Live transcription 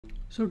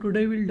So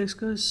today we'll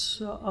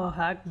discuss a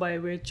hack by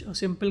which a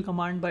simple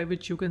command by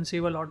which you can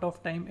save a lot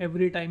of time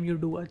every time you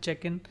do a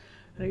check-in,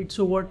 right?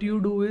 So what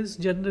you do is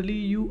generally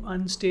you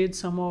unstage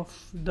some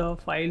of the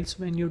files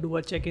when you do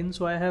a check-in.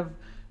 So I have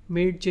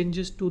made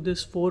changes to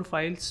this 4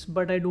 files,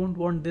 but I don't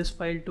want this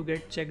file to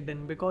get checked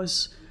in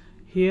because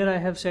here I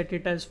have set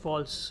it as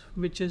false,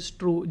 which is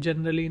true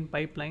generally in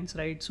pipelines,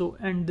 right? So,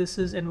 and this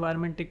is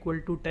environment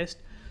equal to test.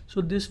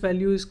 So this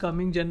value is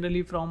coming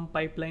generally from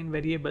pipeline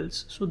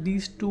variables. So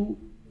these two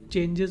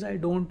changes I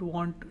don't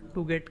want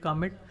to get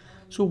commit.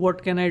 So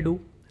what can I do?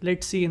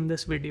 Let's see in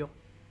this video.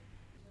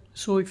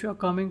 So if you're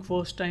coming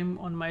first time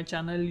on my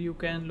channel, you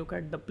can look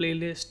at the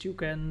playlist, you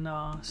can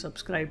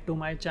subscribe to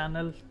my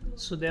channel.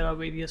 So there are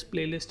various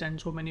playlists and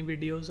so many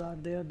videos are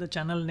there. The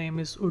channel name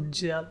is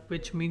Ujjal,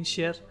 which means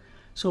share.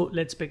 So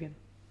let's begin.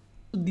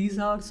 These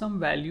are some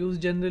values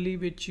generally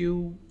which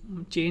you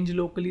change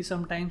locally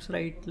sometimes,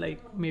 right?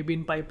 Like maybe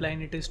in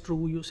pipeline it is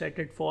true, you set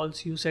it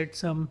false, you set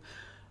some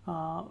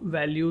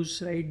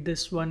values, right?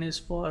 This one is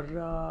for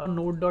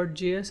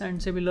node.js,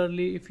 and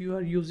similarly if you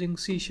are using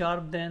C#,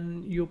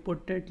 then you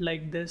put it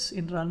like this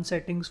in run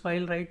settings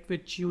file, right?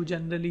 Which you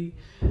generally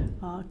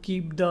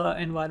keep the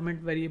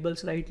environment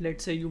variables, right?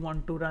 Let's say you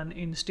want to run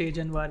in stage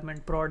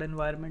environment, prod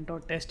environment,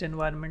 or test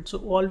environment. So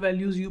all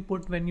values you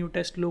put when you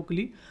test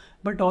locally,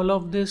 but all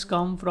of this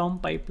come from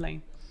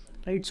pipeline,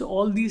 right? So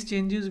all these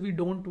changes we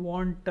don't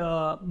want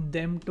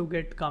them to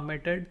get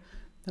committed,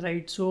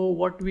 right? So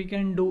what we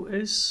can do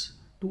is,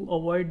 to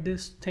avoid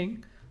this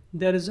thing,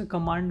 there is a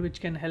command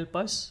which can help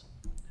us,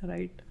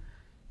 right?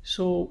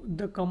 So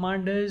the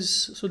command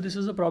is, so this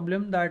is a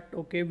problem that,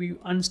 okay, we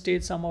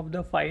unstage some of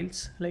the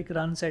files like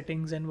run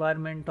settings,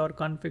 environment, or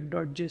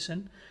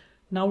config.json.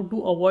 Now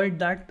to avoid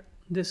that,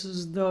 this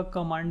is the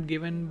command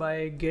given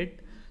by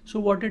git. So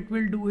what it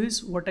will do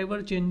is,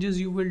 whatever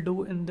changes you will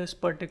do in this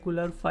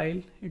particular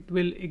file, it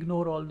will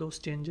ignore all those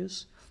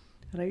changes,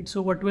 right?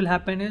 So what will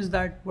happen is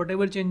that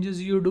whatever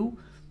changes you do,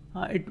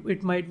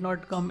 it might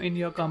not come in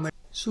your commit.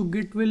 So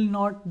git will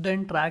not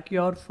then track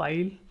your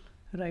file,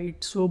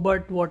 right? So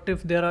but what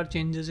if there are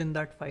changes in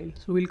that file?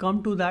 So we'll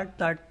come to that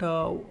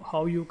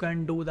how you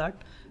can do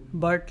that,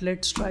 but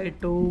let's try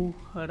to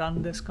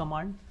run this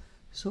command.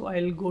 So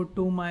I'll go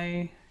to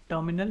my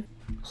terminal.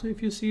 So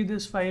if you see,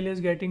 this file is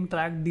getting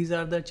tracked. These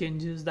are the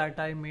changes that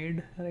I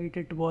made, right?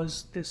 It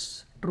was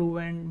this true,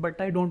 and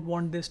but I don't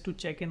want this to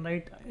check in,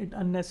 right? It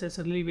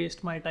unnecessarily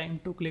waste my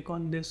time to click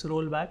on this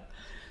rollback.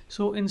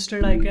 So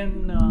instead I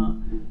can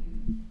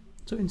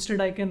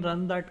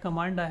run that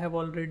command. I have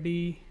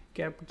already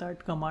kept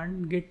that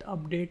command, git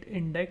update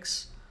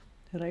index,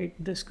 right?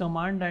 This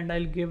command, and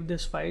I'll give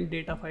this file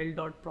data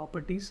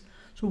file.properties.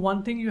 So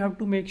one thing, you have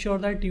to make sure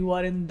that you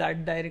are in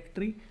that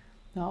directory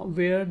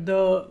where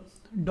the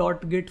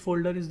 .git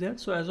folder is there.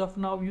 So as of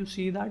now you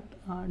see that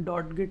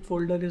 .git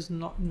folder is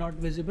not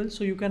visible.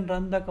 So you can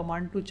run the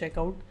command to check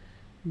out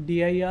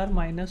dir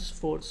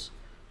 -force.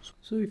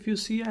 So if you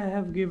see, I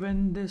have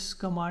given this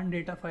command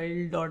data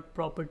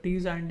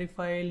file.properties, and if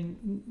I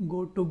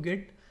go to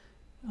git,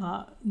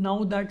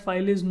 now that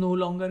file is no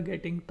longer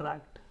getting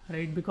tracked,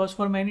 right? Because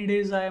for many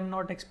days I am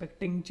not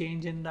expecting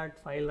change in that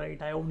file,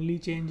 right? I only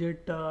change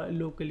it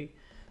locally.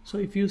 So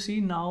if you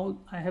see, now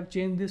I have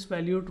changed this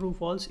value true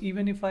false.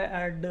 Even if I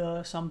add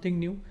something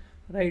new,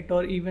 right?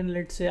 Or even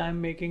let's say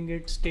I'm making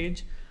it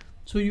stage,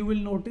 so you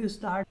will notice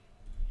that.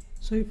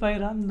 So if I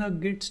run the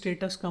git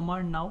status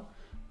command now,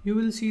 you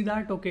will see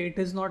that, okay, it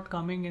is not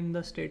coming in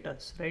the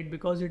status, right?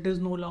 Because it is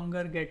no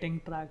longer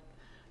getting tracked.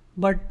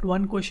 But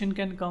one question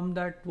can come,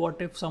 that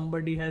what if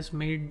somebody has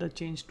made the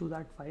change to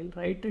that file,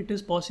 right? It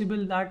is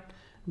possible that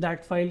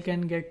that file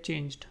can get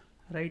changed,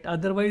 right?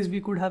 Otherwise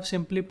we could have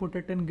simply put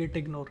it in git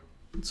ignore.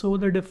 So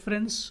the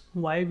difference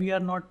why we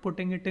are not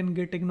putting it in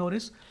git ignore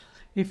is,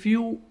 if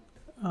you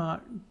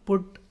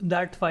put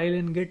that file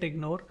in git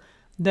ignore,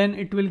 then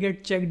it will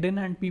get checked in,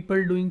 and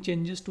people doing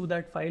changes to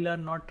that file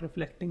are not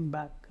reflecting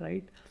back,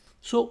 right?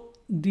 So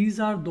these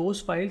are those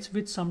files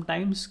which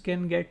sometimes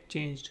can get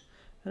changed,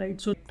 right?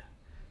 So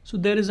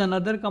there is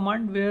another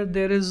command where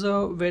there is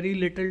a very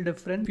little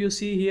difference. If you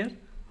see here,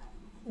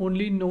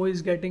 only no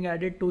is getting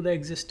added to the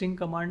existing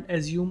command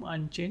assume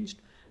unchanged,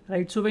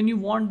 right? So when you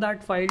want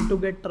that file to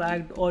get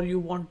tracked, or you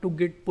want to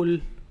git pull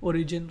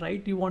origin,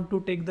 right? You want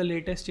to take the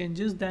latest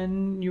changes,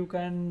 then you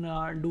can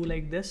do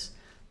like this,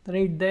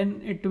 right?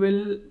 Then it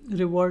will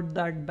revert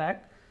that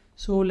back.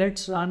 So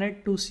let's run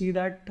it to see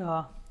that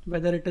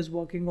whether it is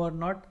working or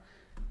not,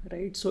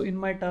 right? So in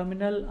my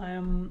terminal I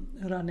am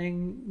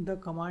running the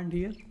command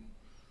here.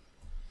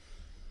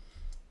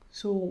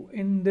 So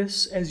in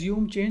this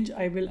assume change,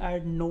 I will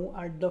add no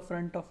at the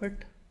front of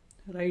it,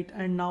 right?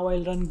 And now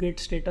I'll run git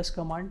status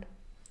command.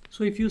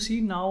 So if you see,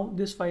 now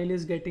this file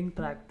is getting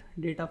tracked,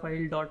 data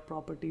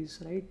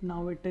file.properties, right?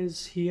 Now it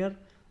is here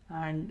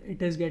and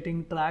it is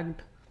getting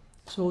tracked.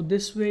 So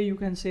this way you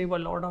can save a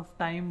lot of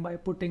time by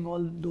putting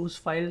all those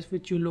files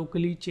which you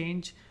locally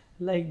change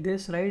like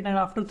this, right? And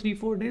after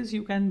 3-4 days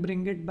you can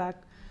bring it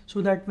back,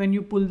 so that when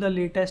you pull the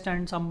latest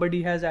and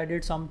somebody has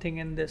added something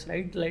in this,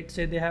 right? Let's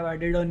say they have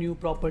added a new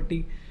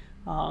property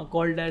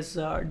called as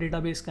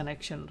database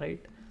connection,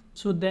 right?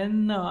 So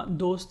then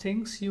those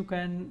things you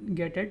can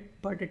get it,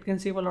 but it can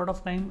save a lot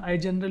of time. I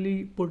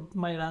generally put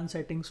my run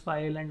settings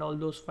file and all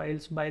those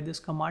files by this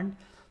command,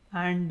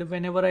 and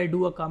whenever I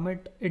do a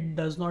commit, it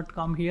does not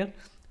come here,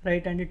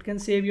 right? And it can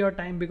save your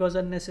time because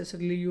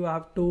unnecessarily you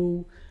have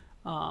to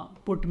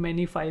put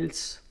many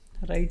files,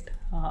 right?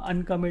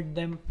 Uncommit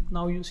them.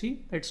 Now you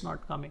see it's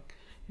not coming.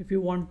 If you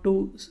want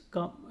to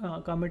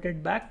commit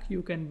it back,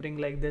 you can bring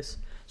like this.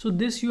 So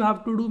this you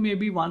have to do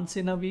maybe once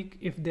in a week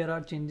if there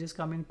are changes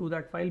coming to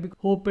that file.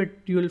 Hope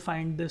you will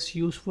find this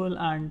useful,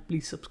 and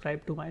please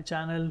subscribe to my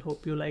channel.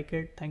 Hope you like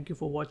it. Thank you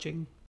for watching.